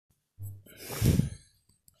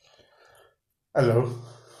Hello.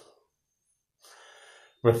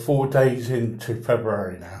 We're 4 days into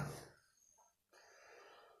February now.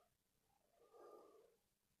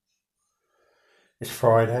 It's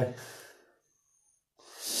Friday,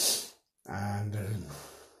 and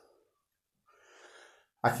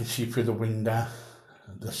I can see through the window.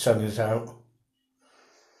 The sun is out.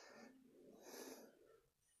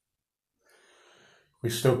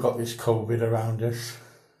 We've still got this COVID around us,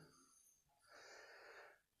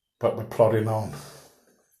 but we're plodding on.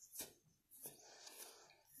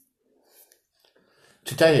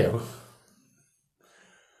 Today,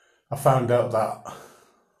 I found out that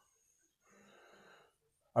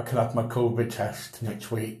I can have my COVID test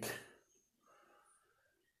next week.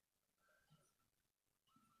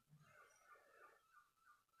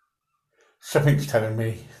 Something's telling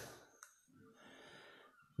me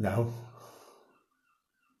no,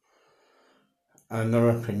 and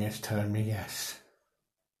another thing is telling me yes.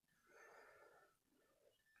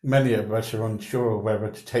 Many of us are unsure whether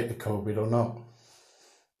to take the COVID or not.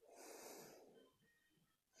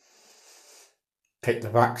 Take the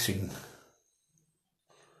vaccine.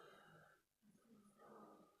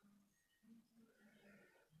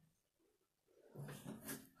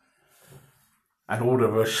 And all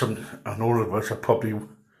of us are probably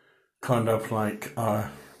kind of like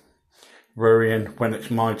worrying when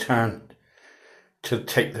it's my turn to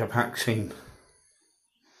take the vaccine.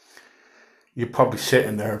 You're probably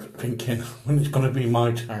sitting there thinking, when it's going to be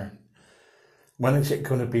my turn? When is it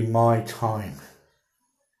going to be my time?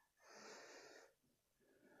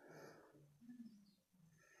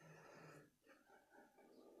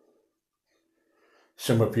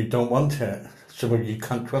 Some of you don't want it. Some of you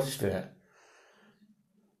can't trust it.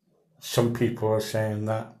 Some people are saying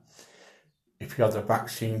that if you have the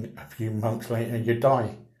vaccine a few months later, you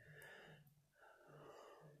die.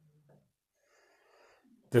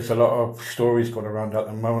 There's a lot of stories going around at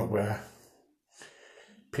the moment where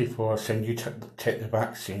people are saying you take the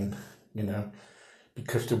vaccine,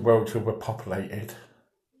 because the world's overpopulated,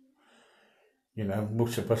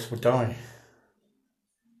 most of us will die.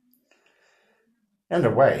 In a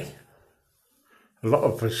way, a lot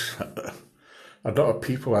of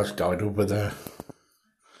people has died over the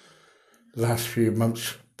last few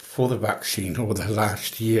months before the vaccine, or the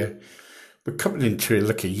last year. We're coming into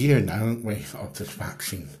like a year now, aren't we, of this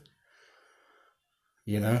vaccine?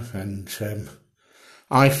 And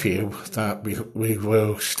I feel that we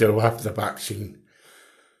will still have the vaccine.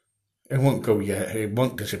 It won't go yet, it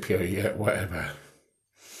won't disappear yet, whatever.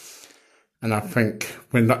 And I think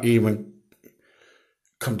we're not even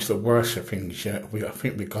come to the worst of things yet. I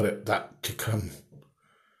think we got that to come.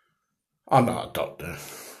 I'm not a doctor.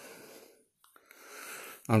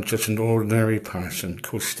 I'm just an ordinary person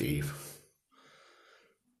called Steve.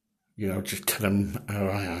 Just telling how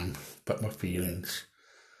I am, about my feelings.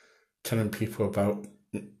 Telling people about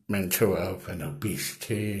mental health and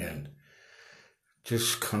obesity, and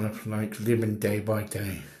just kind of like living day by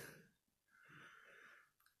day.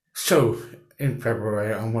 So, in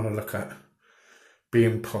February, I want to look at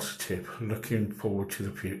being positive, looking forward to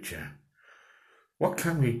the future. What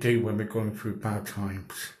can we do when we're going through bad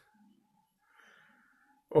times?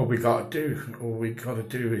 All we gotta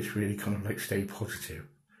do is really kind of like stay positive.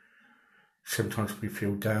 Sometimes we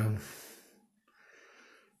feel down,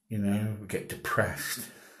 we get depressed.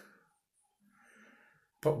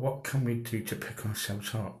 But what can we do to pick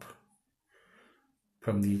ourselves up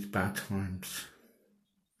from these bad times?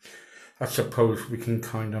 I suppose we can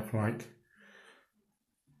kind of like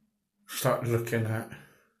start looking at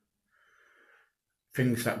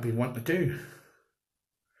things that we want to do.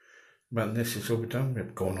 When this is all done, we'll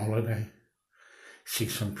go on holiday, see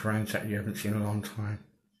some friends that you haven't seen in a long time,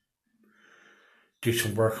 do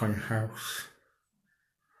some work on your house.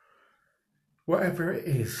 Whatever it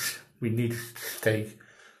is, we need to stay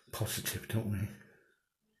positive, don't we?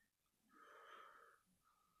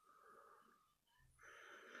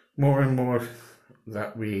 More and more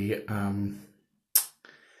that we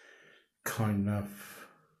kind of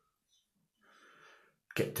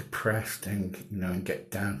get depressed and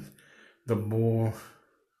get down, the more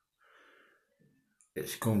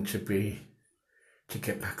it's going to be to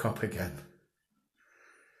get back up again.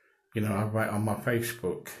 I write on my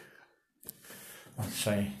Facebook, I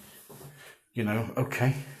say,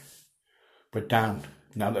 okay, we're down,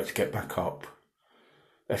 now let's get back up.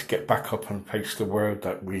 Let's get back up and face the world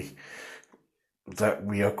that we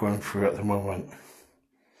are going through at the moment.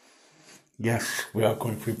 Yes, we are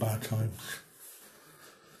going through bad times,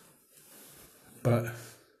 but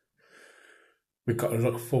we've got to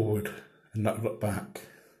look forward and not look back.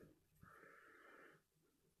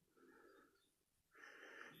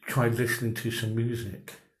 Try listening to some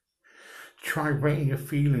music. Try writing your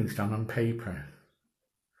feelings down on paper.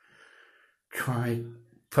 Try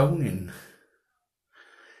phoning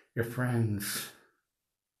your friends.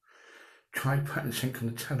 Try putting something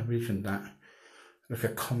on the television that, like a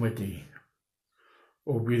comedy,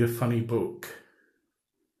 or read a funny book.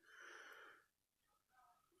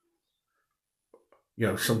 You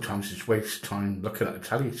know, sometimes it's waste time looking at the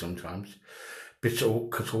telly sometimes,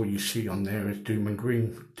 because all you see on there is doom and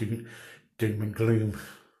gloom.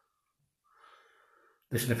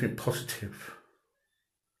 There's nothing positive.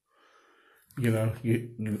 You know,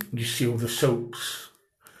 you see all the soaps,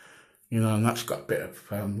 you know, and that's got a bit of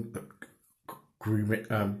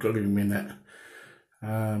gloom in it.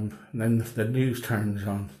 And then the news turns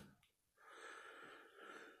on.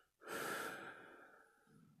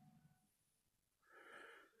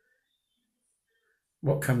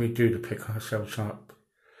 What can we do to pick ourselves up?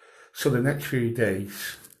 So the next few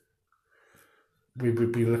days, we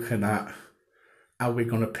would be looking at how we're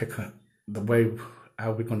going to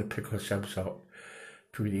how we're going to pick ourselves up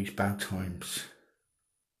through these bad times.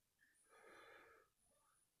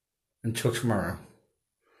 Until tomorrow,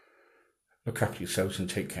 look after yourselves and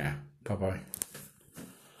take care. Bye bye.